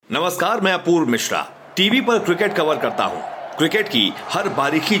नमस्कार, मैं अपूर्व मिश्रा टीवी पर क्रिकेट कवर करता हूं। क्रिकेट की हर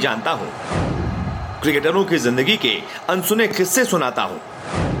बारीकी जानता हूं। क्रिकेटरों की जिंदगी के अनसुने किस्से सुनाता हूं।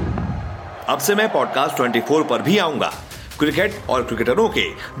 अब से मैं पॉडकास्ट 24 पर भी आऊंगा। क्रिकेट और क्रिकेटरों के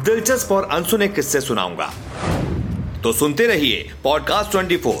दिलचस्प और अनसुने किस्से सुनाऊंगा। तो सुनते रहिए पॉडकास्ट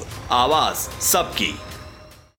 24, आवाज सबकी।